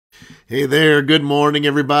Hey there, good morning,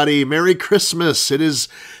 everybody. Merry Christmas. It is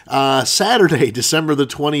Saturday, December the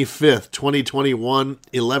 25th, 2021,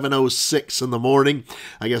 11:06 in the morning.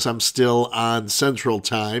 I guess I'm still on Central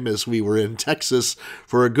Time as we were in Texas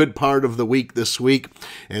for a good part of the week this week.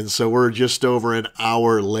 And so we're just over an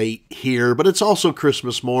hour late here, but it's also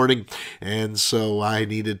Christmas morning. And so I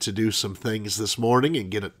needed to do some things this morning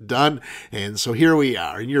and get it done. And so here we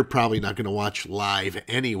are. And you're probably not going to watch live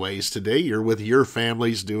anyways today. You're with your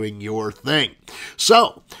families doing your thing.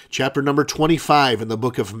 So, chapter number 25 in the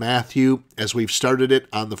book of Matthew, as we've started it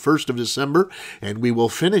on the 1st of December, and we will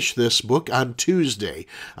finish this book on Tuesday.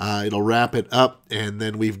 It'll wrap it up, and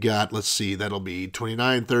then we've got, let's see, that'll be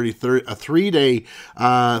 29, 30, 30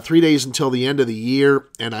 a 3 days until the end of the year,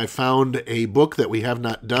 and I found a book that we have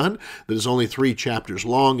not done that is only 3 chapters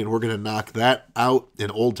long, and we're going to knock that out, an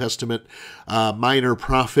Old Testament minor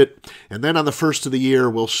prophet, and then on the 1st of the year,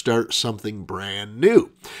 we'll start something brand new.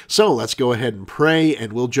 So let's go ahead and pray,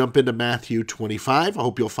 and we'll jump into Matthew 25. I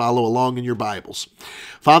hope you'll follow along in your Bibles.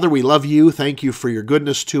 Father, we love you. Thank you for your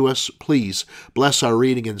goodness to us. Please bless our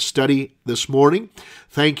reading and study this morning.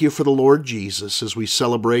 Thank you for the Lord Jesus as we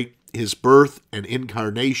celebrate his birth and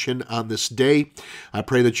incarnation on this day. I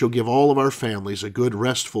pray that you'll give all of our families a good,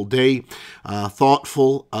 restful day,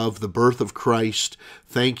 thoughtful of the birth of Christ.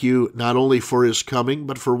 Thank you not only for his coming,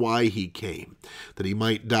 but for why he came, that he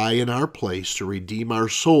might die in our place to redeem our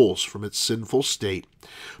souls from its sinful state.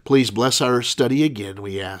 Please bless our study again,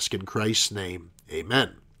 we ask in Christ's name.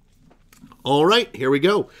 Amen. All right, here we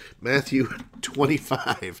go. Matthew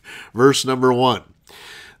 25, verse number 1.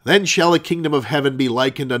 Then shall the kingdom of heaven be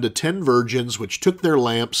likened unto 10 virgins, which took their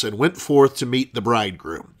lamps and went forth to meet the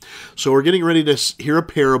bridegroom. So we're getting ready to hear a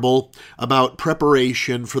parable about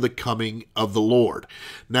preparation for the coming of the Lord.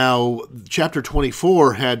 Now, chapter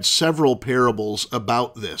 24 had several parables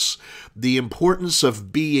about this. The importance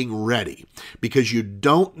of being ready, because you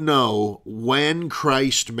don't know when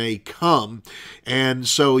Christ may come, and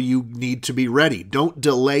so you need to be ready. Don't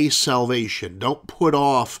delay salvation. Don't put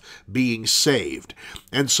off being saved.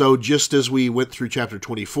 And so just as we went through chapter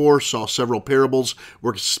 24, saw several parables,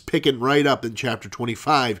 we're picking right up in chapter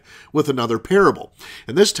 25 with another parable.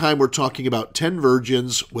 And this time we're talking about 10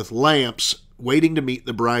 virgins with lamps waiting to meet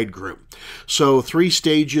the bridegroom. So 3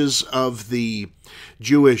 stages of the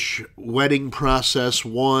Jewish wedding process.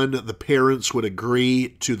 1, the parents would agree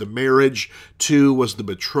to the marriage. 2 was the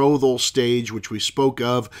betrothal stage, which we spoke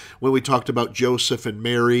of when we talked about Joseph and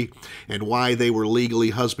Mary and why they were legally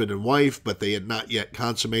husband and wife, but they had not yet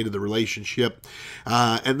consummated the relationship.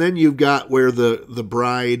 And then you've got where the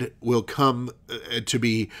bride will come to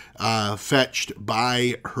be fetched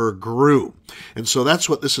by her groom. And so that's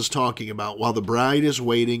what this is talking about, while the bride is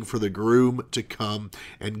waiting for the groom to come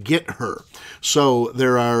and get her. So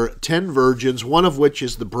there are 10 virgins, one of which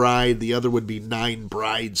is the bride, the other would be 9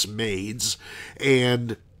 bridesmaids,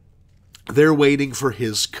 and they're waiting for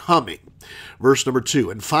his coming. Verse number 2,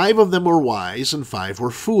 and 5 of them were wise, and 5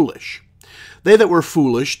 were foolish. They that were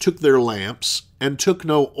foolish took their lamps, and took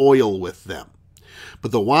no oil with them.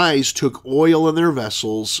 But the wise took oil in their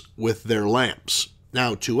vessels with their lamps.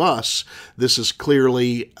 Now, to us, this is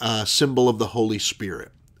clearly a symbol of the Holy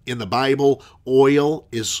Spirit. In the Bible, oil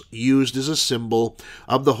is used as a symbol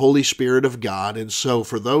of the Holy Spirit of God, and so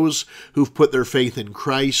for those who've put their faith in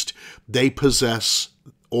Christ, they possess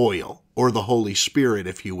oil, or the Holy Spirit,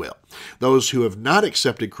 if you will. Those who have not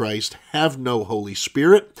accepted Christ have no Holy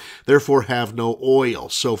Spirit, therefore have no oil.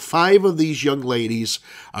 So 5 of these young ladies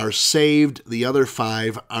are saved, the other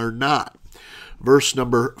 5 are not. Verse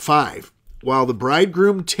number 5, while the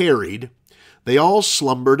bridegroom tarried, they all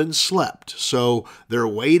slumbered and slept. So they're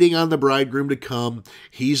waiting on the bridegroom to come.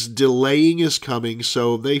 He's delaying his coming,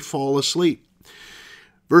 so they fall asleep.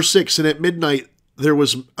 Verse 6, and at midnight there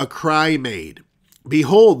was a cry made,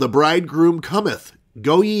 behold, the bridegroom cometh.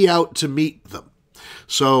 Go ye out to meet them.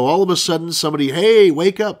 So all of a sudden somebody, hey,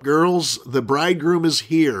 wake up, girls. The bridegroom is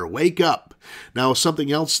here. Wake up. Now,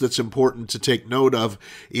 something else that's important to take note of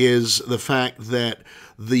is the fact that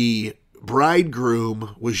the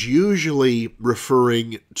bridegroom was usually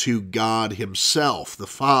referring to God himself, the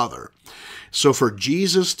Father. So for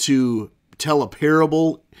Jesus to tell a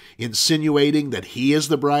parable insinuating that he is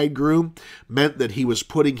the bridegroom meant that he was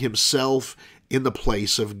putting himself in the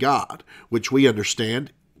place of God, which we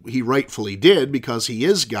understand he rightfully did because he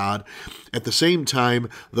is God. At the same time,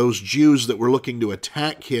 those Jews that were looking to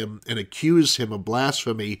attack him and accuse him of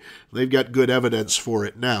blasphemy, they've got good evidence for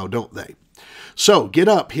it now, don't they? So, get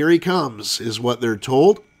up, here he comes, is what they're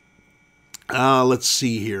told. Let's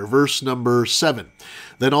see here, verse number 7.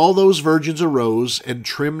 Then all those virgins arose and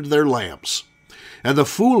trimmed their lamps. And the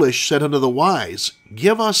foolish said unto the wise,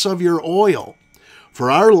 Give us of your oil,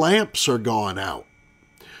 for our lamps are gone out.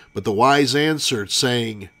 But the wise answered,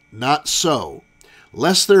 saying, Not so,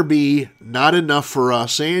 lest there be not enough for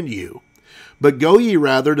us and you. But go ye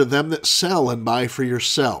rather to them that sell, and buy for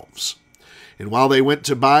yourselves. And while they went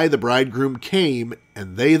to buy, the bridegroom came,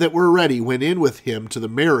 and they that were ready went in with him to the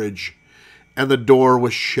marriage, and the door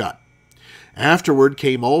was shut. Afterward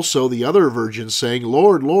came also the other virgins, saying,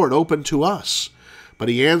 Lord, Lord, open to us. But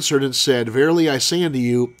he answered and said, Verily I say unto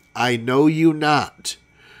you, I know you not.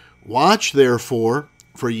 Watch therefore,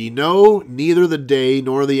 for ye know neither the day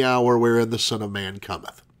nor the hour wherein the Son of Man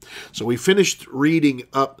cometh. So we finished reading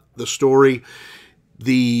up the story.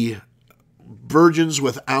 The virgins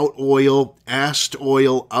without oil asked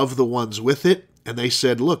oil of the ones with it, and they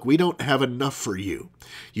said, Look, we don't have enough for you.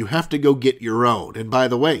 You have to go get your own. And by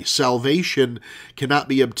the way, salvation cannot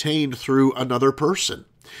be obtained through another person.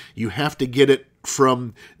 You have to get it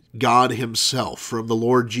from God himself, from the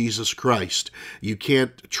Lord Jesus Christ. You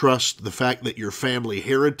can't trust the fact that your family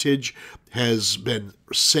heritage has been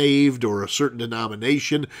saved or a certain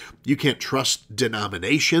denomination. You can't trust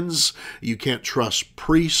denominations. You can't trust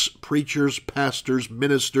priests, preachers, pastors,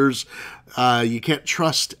 ministers. You can't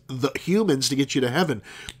trust the humans to get you to heaven.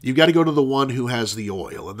 You've got to go to the one who has the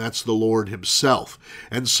oil, and that's the Lord himself.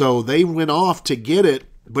 And so they went off to get it,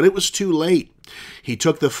 but it was too late. He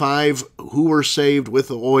took the 5 who were saved with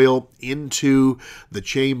the oil into the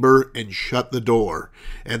chamber and shut the door.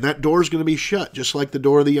 And that door is going to be shut, just like the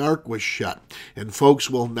door of the ark was shut. And folks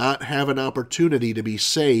will not have an opportunity to be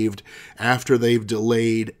saved after they've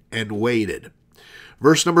delayed and waited.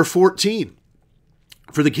 Verse number 14.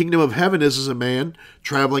 For the kingdom of heaven is as a man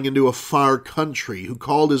traveling into a far country, who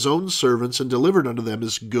called his own servants and delivered unto them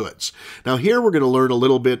his goods. Now here we're going to learn a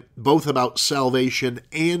little bit both about salvation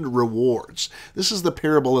and rewards. This is the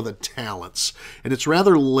parable of the talents, and it's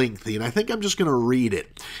rather lengthy, and I think I'm just going to read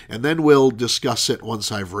it, and then we'll discuss it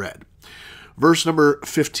once I've read. Verse number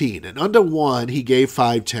 15, And unto one he gave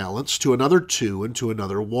 5 talents, to another 2, and to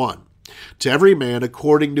another 1, to every man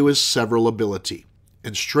according to his several ability,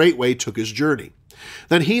 and straightway took his journey.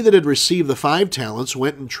 Then he that had received the 5 talents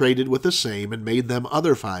went and traded with the same, and made them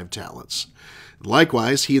other 5 talents. And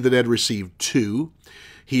likewise he that had received 2,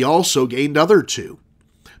 he also gained other 2.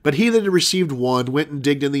 But he that had received 1 went and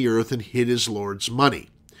digged in the earth, and hid his Lord's money.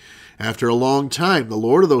 After a long time the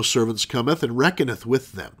Lord of those servants cometh, and reckoneth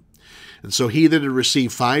with them. And so he that had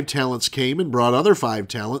received 5 talents came, and brought other 5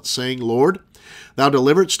 talents, saying, Lord, thou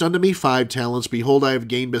deliveredst unto me 5 talents. Behold, I have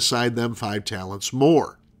gained beside them 5 talents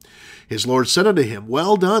more. His Lord said unto him,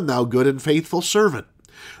 Well done, thou good and faithful servant.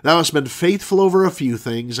 Thou hast been faithful over a few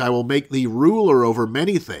things. I will make thee ruler over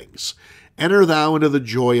many things. Enter thou into the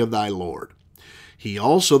joy of thy Lord. He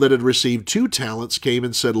also that had received 2 talents came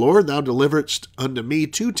and said, Lord, thou deliveredst unto me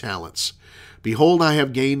 2 talents. Behold, I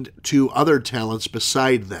have gained 2 other talents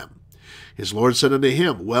beside them. His Lord said unto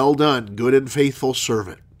him, Well done, good and faithful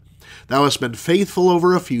servant. Thou hast been faithful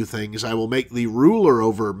over a few things. I will make thee ruler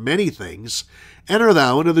over many things. Enter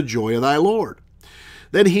thou into the joy of thy Lord.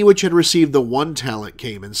 Then he which had received the 1 talent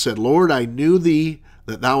came and said, Lord, I knew thee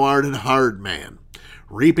that thou art an hard man,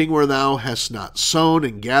 reaping where thou hast not sown,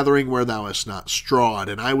 and gathering where thou hast not strawed.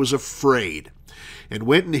 And I was afraid, and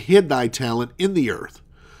went and hid thy talent in the earth.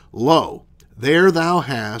 Lo, there thou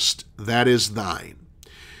hast, that is thine.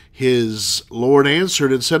 His Lord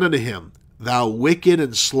answered and said unto him, Thou wicked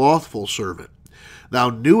and slothful servant, thou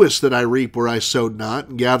knewest that I reap where I sowed not,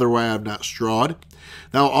 and gather where I have not strawed.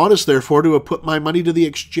 Thou oughtest therefore to have put my money to the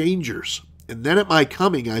exchangers, and then at my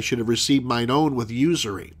coming I should have received mine own with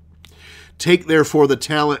usury. Take therefore the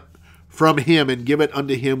talent from him, and give it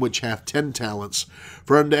unto him which hath 10 talents.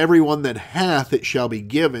 For unto every one that hath it shall be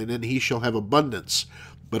given, and he shall have abundance.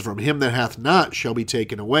 But from him that hath not shall be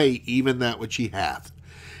taken away even that which he hath.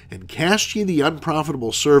 And cast ye the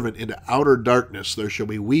unprofitable servant into outer darkness. There shall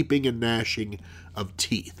be weeping and gnashing of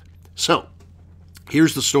teeth. So,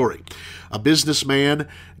 here's the story. A businessman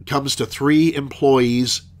comes to 3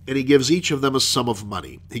 employees, and he gives each of them a sum of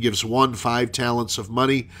money. He gives one 5 talents of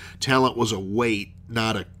money. Talent was a weight,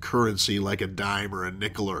 not a currency like a dime or a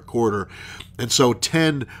nickel or a quarter. And so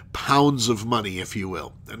 10 pounds of money, if you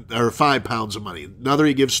will, or 5 pounds of money. Another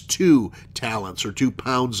he gives 2 talents or 2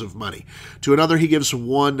 pounds of money. To another he gives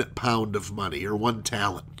 1 pound of money or 1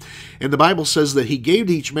 talent. And the Bible says that he gave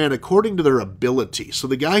to each man according to their ability. So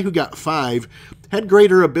the guy who got 5 had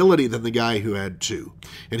greater ability than the guy who had 2.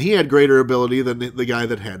 And he had greater ability than the guy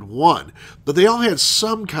that had 1. But they all had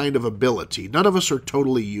some kind of ability. None of us are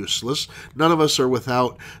totally useless. None of us are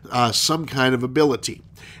without some kind of ability.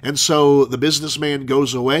 And so the businessman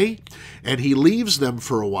goes away, and he leaves them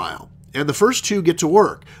for a while. And the first two get to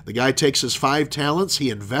work. The guy takes his 5 talents, he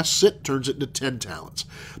invests it, turns it into 10 talents.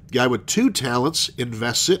 The guy with 2 talents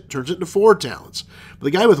invests it, turns it into 4 talents. But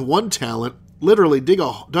the guy with 1 talent literally dug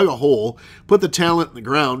a hole, put the talent in the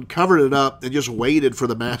ground, covered it up, and just waited for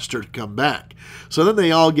the master to come back. So then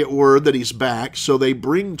they all get word that he's back, so they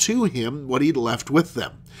bring to him what he'd left with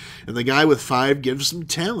them. And the guy with 5 gives him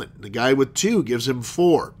talent. The guy with 2 gives him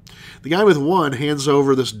 4. The guy with 1 hands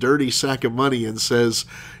over this dirty sack of money and says,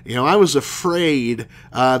 I was afraid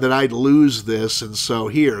that I'd lose this, and so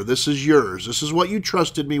here, this is yours. This is what you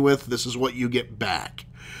trusted me with. This is what you get back.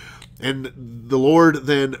 And the Lord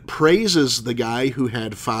then praises the guy who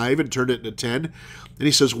had 5 and turned it into 10. And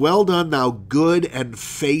he says, well done, thou good and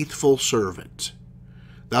faithful servant.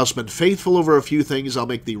 Thou hast been faithful over a few things. I'll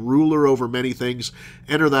make thee ruler over many things.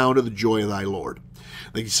 Enter thou into the joy of thy Lord.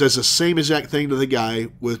 And he says the same exact thing to the guy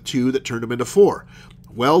with 2 that turned him into 4.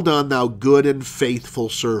 Well done, thou good and faithful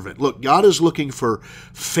servant. Look, God is looking for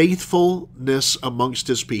faithfulness amongst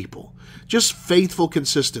his people. Just faithful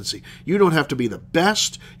consistency. You don't have to be the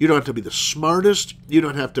best. You don't have to be the smartest. You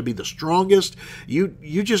don't have to be the strongest. You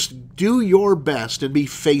just do your best and be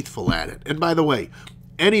faithful at it. And by the way,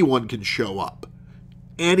 anyone can show up.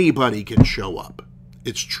 Anybody can show up.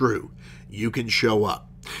 It's true. You can show up.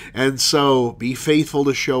 And so be faithful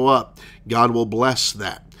to show up. God will bless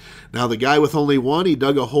that. Now, the guy with only 1, he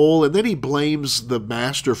dug a hole, and then he blames the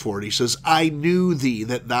master for it. He says, I knew thee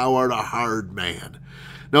that thou art a hard man.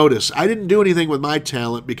 Notice, I didn't do anything with my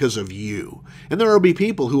talent because of you. And there will be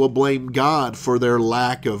people who will blame God for their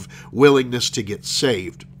lack of willingness to get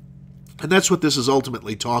saved. And that's what this is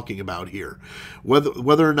ultimately talking about here,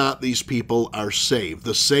 whether or not these people are saved.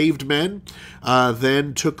 The saved men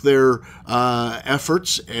then took their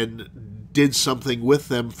efforts and did something with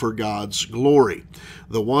them for God's glory.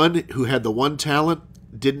 The one who had the 1 talent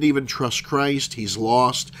didn't even trust Christ. He's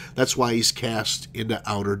lost. That's why he's cast into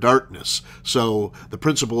outer darkness. So the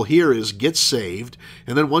principle here is get saved,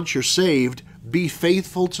 and then once you're saved, be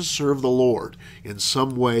faithful to serve the Lord in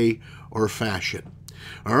some way or fashion.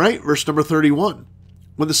 All right, verse number 31.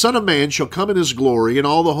 When the Son of Man shall come in his glory, and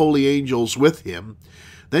all the holy angels with him,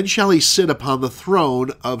 then shall he sit upon the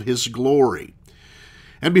throne of his glory.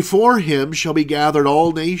 And before him shall be gathered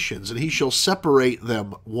all nations, and he shall separate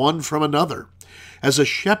them one from another, as a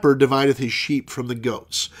shepherd divideth his sheep from the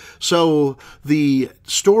goats. So the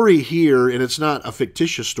story here, and it's not a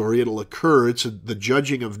fictitious story, it'll occur, it's the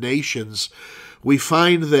judging of nations. We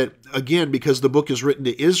find that, again, because the book is written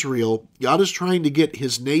to Israel, God is trying to get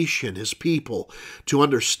his nation, his people, to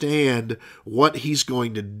understand what he's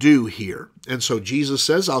going to do here. And so Jesus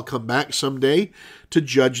says, I'll come back someday to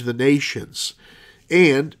judge the nations.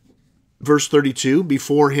 And, verse 32,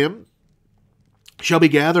 before him shall be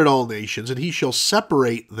gathered all nations, and he shall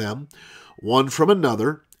separate them one from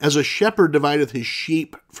another, as a shepherd divideth his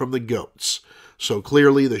sheep from the goats. So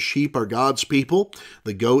clearly the sheep are God's people,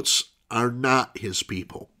 the goats are not his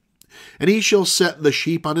people. And he shall set the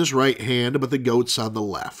sheep on his right hand, but the goats on the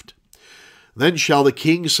left. Then shall the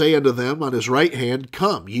king say unto them on his right hand,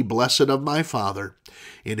 Come, ye blessed of my Father,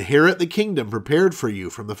 inherit the kingdom prepared for you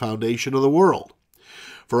from the foundation of the world.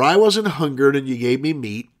 For I was an hungered, and ye gave me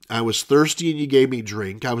meat. I was thirsty, and ye gave me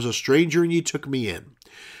drink. I was a stranger, and ye took me in.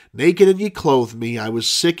 Naked, and ye clothed me. I was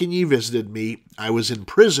sick, and ye visited me. I was in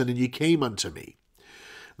prison, and ye came unto me.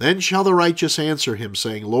 Then shall the righteous answer him,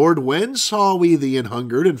 saying, Lord, when saw we thee an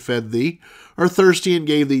hungered, and fed thee, or thirsty, and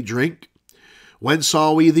gave thee drink? When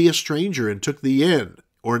saw we thee a stranger, and took thee in,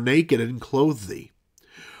 or naked, and clothed thee?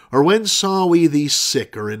 Or when saw we thee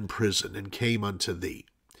sick, or in prison, and came unto thee?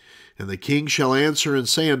 And the king shall answer and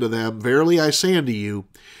say unto them, Verily I say unto you,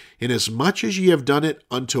 inasmuch as ye have done it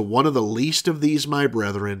unto one of the least of these my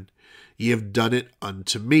brethren, ye have done it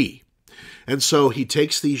unto me. And so he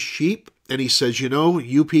takes these sheep, and he says,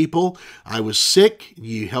 you people, I was sick,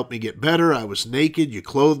 you helped me get better. I was naked, you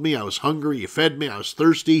clothed me. I was hungry, you fed me. I was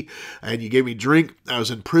thirsty, and you gave me drink. I was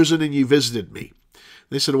in prison, and you visited me.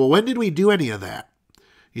 They said, well, when did we do any of that?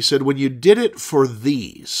 He said, when you did it for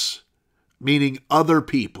these, meaning other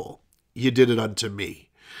people, you did it unto me.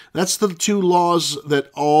 That's the 2 laws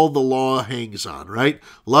that all the law hangs on, right?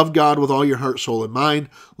 Love God with all your heart, soul, and mind.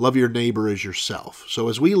 Love your neighbor as yourself. So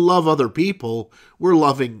as we love other people, we're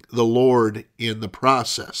loving the Lord in the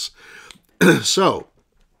process. So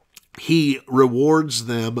he rewards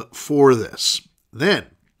them for this. Then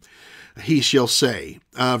he shall say,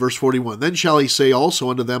 verse 41, Then shall he say also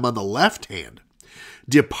unto them on the left hand,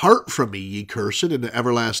 Depart from me, ye cursed, into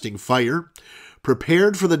everlasting fire,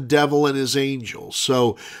 prepared for the devil and his angels.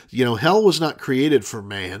 So, hell was not created for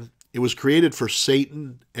man. It was created for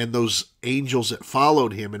Satan and those angels that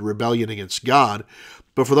followed him in rebellion against God.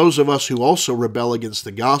 But for those of us who also rebel against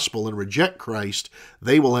the gospel and reject Christ,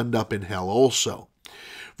 they will end up in hell also.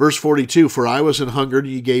 Verse 42, for I was an hungered,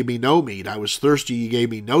 and ye gave me no meat. I was thirsty, ye gave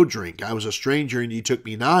me no drink. I was a stranger, and ye took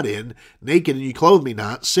me not in. Naked, and ye clothed me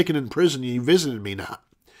not. Sick and in prison, and ye visited me not.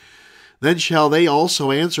 Then shall they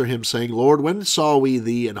also answer him, saying, Lord, when saw we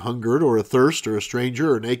thee an hungered, or athirst, or a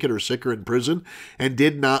stranger, or naked, or sick, or in prison, and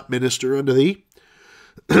did not minister unto thee?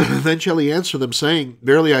 Then shall he answer them, saying,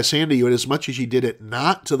 Verily I say unto you, inasmuch as ye did it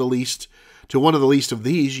not to one of the least of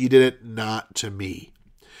these, ye did it not to me.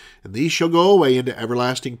 And these shall go away into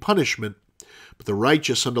everlasting punishment, but the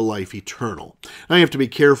righteous unto life eternal. Now you have to be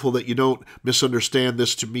careful that you don't misunderstand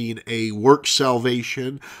this to mean a work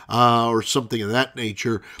salvation or something of that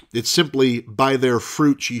nature. It's simply, by their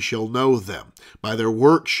fruits ye shall know them. By their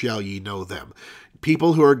works shall ye know them.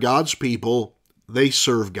 People who are God's people, they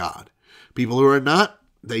serve God. People who are not,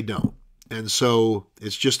 they don't. And so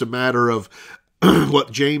it's just a matter of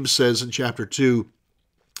what James says in chapter 2.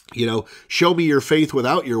 Show me your faith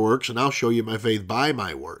without your works, and I'll show you my faith by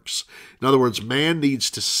my works. In other words, man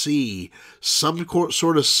needs to see some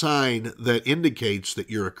sort of sign that indicates that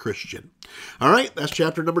you're a Christian. All right, that's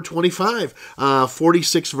chapter number 25.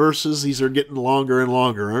 46 verses. These are getting longer and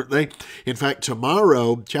longer, aren't they? In fact,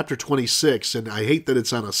 tomorrow, chapter 26, and I hate that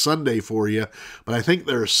it's on a Sunday for you, but I think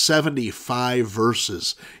there are 75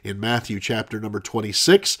 verses in Matthew chapter number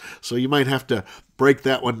 26, so you might have to break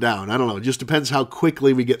that one down. I don't know. It just depends how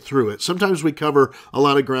quickly we get through it. Sometimes we cover a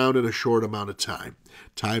lot of ground in a short amount of time.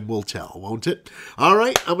 Time will tell, won't it? All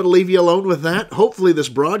right, I'm going to leave you alone with that. Hopefully this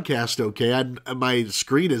broadcast okay. My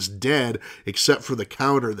screen is dead except for the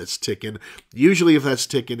counter that's ticking. Usually if that's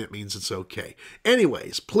ticking, it means it's okay.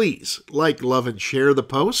 Anyways, please like, love, and share the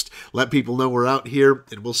post. Let people know we're out here,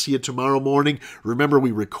 and we'll see you tomorrow morning. Remember,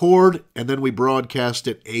 we record, and then we broadcast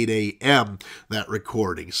at 8 a.m., that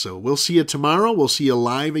recording. So we'll see you tomorrow. We'll see you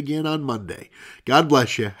live again on Monday. God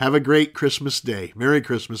bless you. Have a great Christmas day. Merry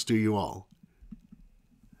Christmas to you all.